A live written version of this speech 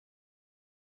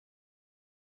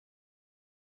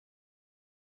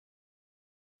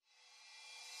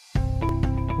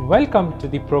Welcome to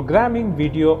the programming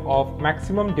video of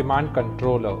Maximum Demand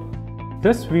Controller.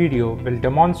 This video will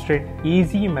demonstrate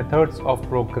easy methods of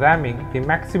programming the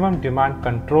Maximum Demand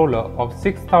Controller of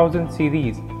 6000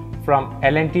 series from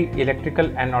L&T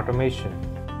Electrical and Automation.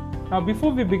 Now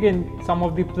before we begin, some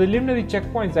of the preliminary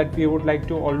checkpoints that we would like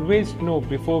to always know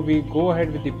before we go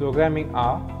ahead with the programming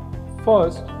are: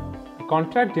 first, the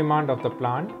contract demand of the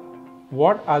plant,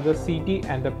 what are the CT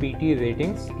and the PT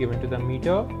ratings given to the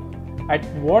meter, at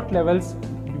what levels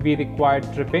we require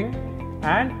tripping,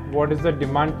 and what is the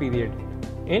demand period.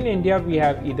 In India, we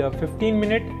have either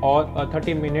 15-minute or a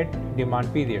 30-minute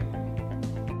demand period.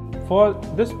 For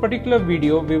this particular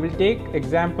video, we will take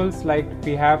examples like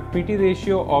we have PT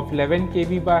ratio of 11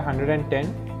 kV by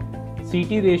 110,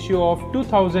 CT ratio of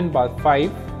 2000 by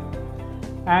 5,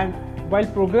 and while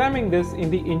programming this in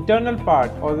the internal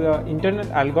part or the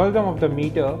internal algorithm of the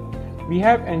meter, we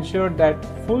have ensured that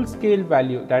full scale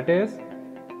value, that is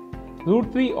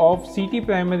 √3 of CT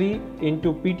primary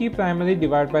into PT primary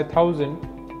divided by 1000,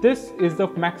 this is the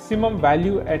maximum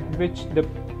value at which the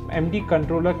MD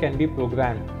controller can be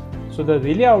programmed. So the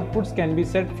relay outputs can be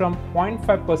set from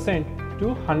 0.5% to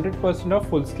 100% of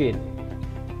full scale.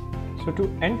 So to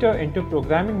enter into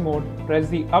programming mode, press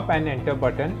the up and enter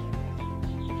button.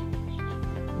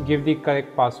 Give the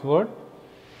correct password.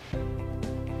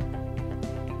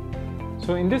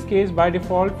 So in this case, by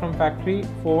default from factory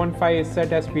 415 is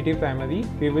set as PT primary.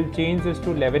 We will change this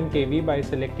to 11 kV by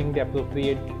selecting the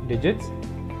appropriate digits.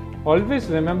 Always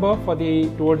remember,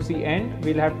 towards the end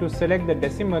we'll have to select the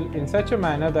decimal in such a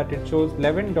manner that it shows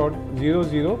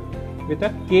 11.00 with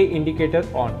a K indicator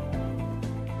on.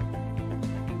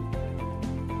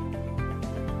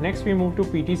 Next we move to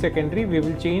PT secondary. We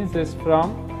will change this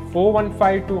from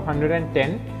 415 to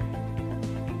 110.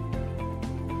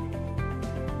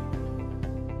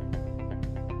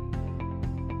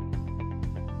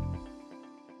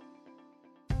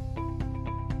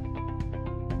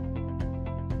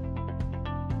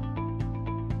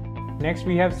 Next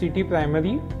we have CT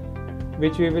primary,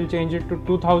 which we will change it to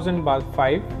 2000 by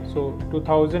 5. So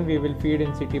 2000 we will feed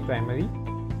in CT primary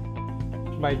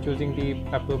by choosing the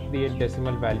appropriate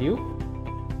decimal value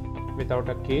without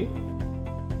a K.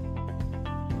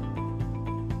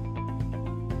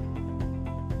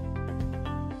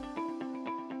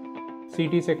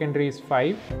 CT secondary is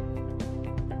 5.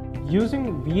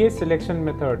 Using VA selection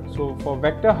method, so for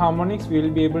vector harmonics we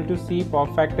will be able to see power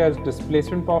factor as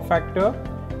displacement power factor,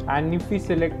 and if we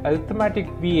select arithmetic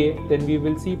VA, then we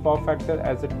will see power factor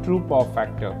as a true power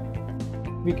factor.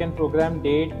 We can program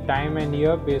date, time and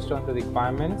year based on the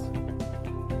requirements.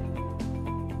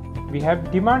 We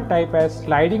have demand type as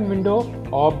sliding window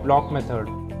or block method.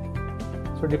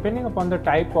 So depending upon the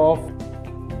type of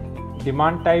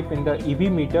demand type in the EB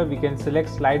meter, we can select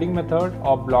sliding method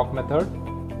or block method.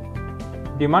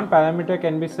 Demand parameter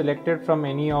can be selected from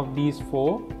any of these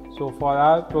four. So for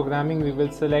our programming, we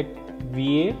will select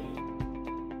VA,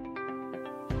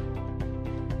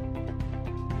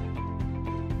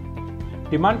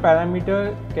 demand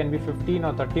parameter can be 15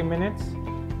 or 30 minutes.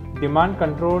 Demand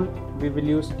control, we will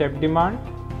use step demand.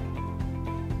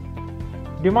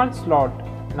 Demand slot,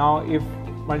 now if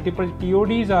multiple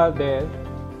TODs are there,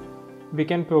 we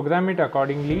can program it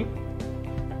accordingly.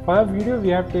 For our video, we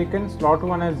have taken slot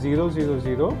 1 as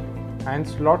 000 and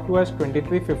slot 2 as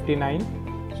 2359.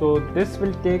 So this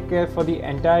will take care for the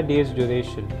entire day's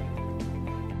duration.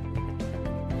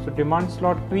 So demand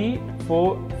slot 3,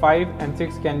 4, 5 and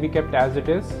 6 can be kept as it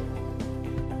is.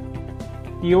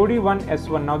 TOD1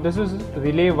 S1, now this is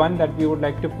relay 1 that we would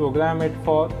like to program it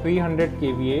for 300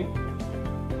 kVA.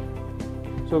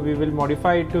 So we will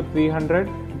modify it to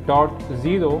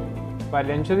 300.0 while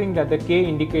ensuring that the K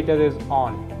indicator is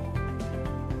on.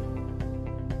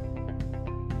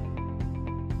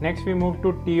 Next we move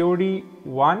to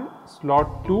TOD1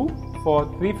 slot 2 for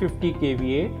 350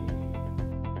 kVA.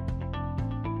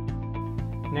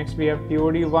 Next we have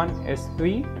TOD1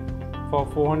 S3 for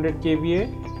 400 kVA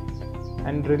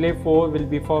and relay 4 will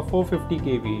be for 450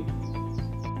 kVA.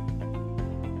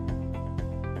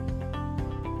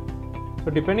 So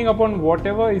depending upon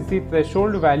whatever is the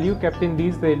threshold value kept in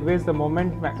these railways, the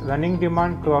moment running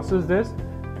demand crosses this,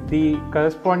 the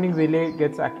corresponding relay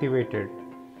gets activated.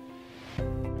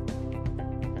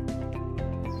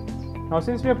 Now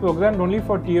since we have programmed only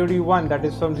for TOD1, that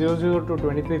is from 00 to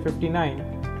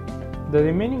 2359, the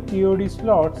remaining TOD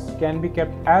slots can be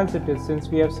kept as it is since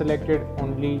we have selected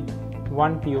only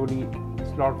one TOD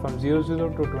slot from 00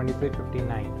 to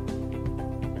 2359.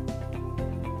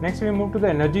 Next we move to the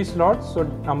energy slots. So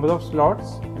number of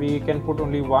slots, we can put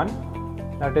only one.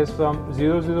 that is from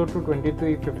 00 to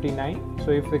 2359.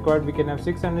 So if required, we can have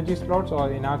 6 energy slots,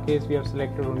 or in our case we have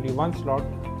selected only 1 slot.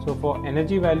 So for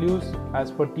energy values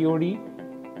as per TOD,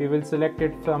 we will select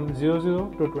it from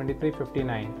 00 to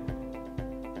 2359,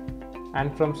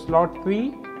 and from slot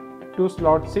 3 to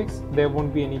slot 6 there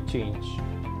won't be any change.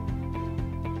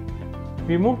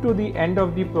 We move to the end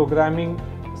of the programming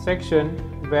section,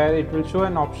 where it will show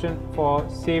an option for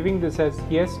saving this as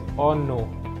yes or no.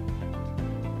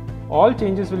 All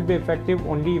changes will be effective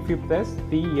only if you press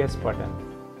the yes button.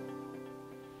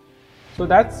 So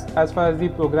that's as far as the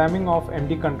programming of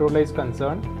MD controller is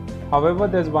concerned. However,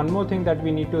 there's one more thing that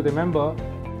we need to remember,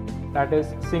 that is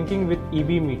syncing with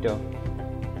EB meter.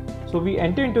 So we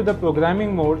enter into the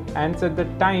programming mode and set the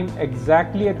time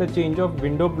exactly at the change of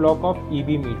window block of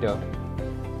EB meter.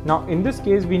 Now in this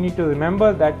case, we need to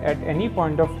remember that at any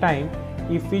point of time,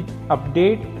 if we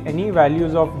update any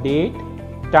values of date,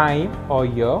 time or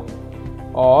year,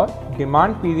 or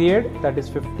demand period, that is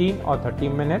 15 or 30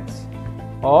 minutes,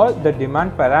 or the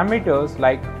demand parameters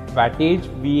like wattage,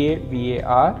 VA,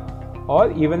 VAR,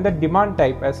 or even the demand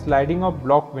type as sliding or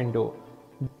block window.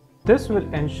 This will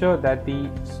ensure that the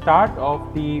start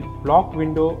of the block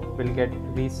window will get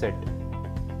reset.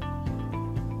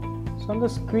 So on the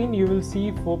screen you will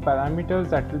see 4 parameters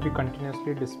that will be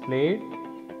continuously displayed.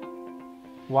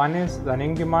 One is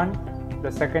running demand,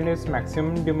 the second is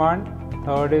maximum demand,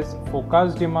 third is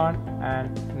forecast demand,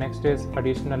 and next is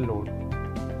additional load.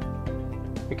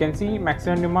 You can see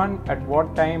maximum demand, at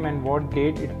what time and what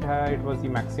date it was the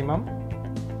maximum.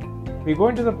 We go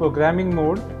into the programming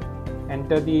mode,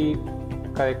 enter the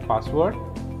correct password.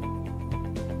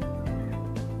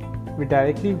 We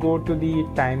directly go to the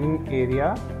timing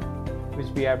area, which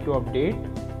we have to update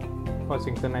for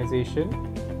synchronization.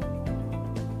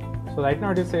 So right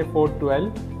now it is say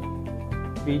 4:12.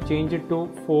 We change it to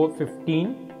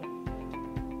 4:15.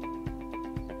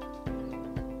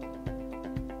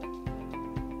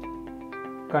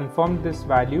 Confirm this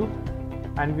value,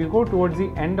 and we go towards the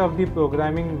end of the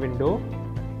programming window,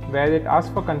 where it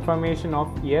asks for confirmation of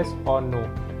yes or no.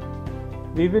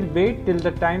 We will wait till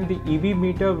the time the EB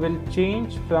meter will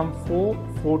change from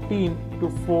 4:14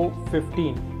 to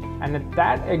 4:15, and at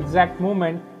that exact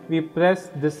moment we press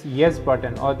this yes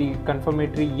button or the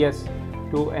confirmatory yes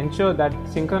to ensure that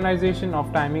synchronization of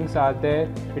timings are there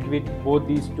between both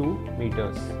these two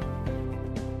meters.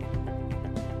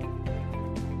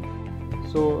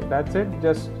 So that's it,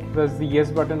 just press the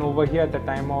yes button over here at the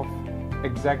time of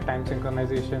exact time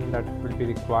synchronization that will be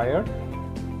required.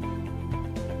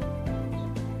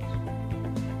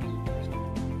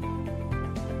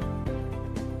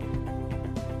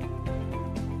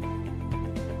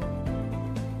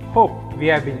 Hope we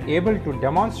have been able to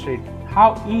demonstrate how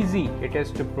easy it is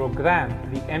to program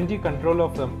the MD controller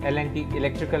from L&T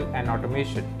Electrical and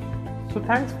Automation. So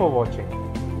thanks for watching.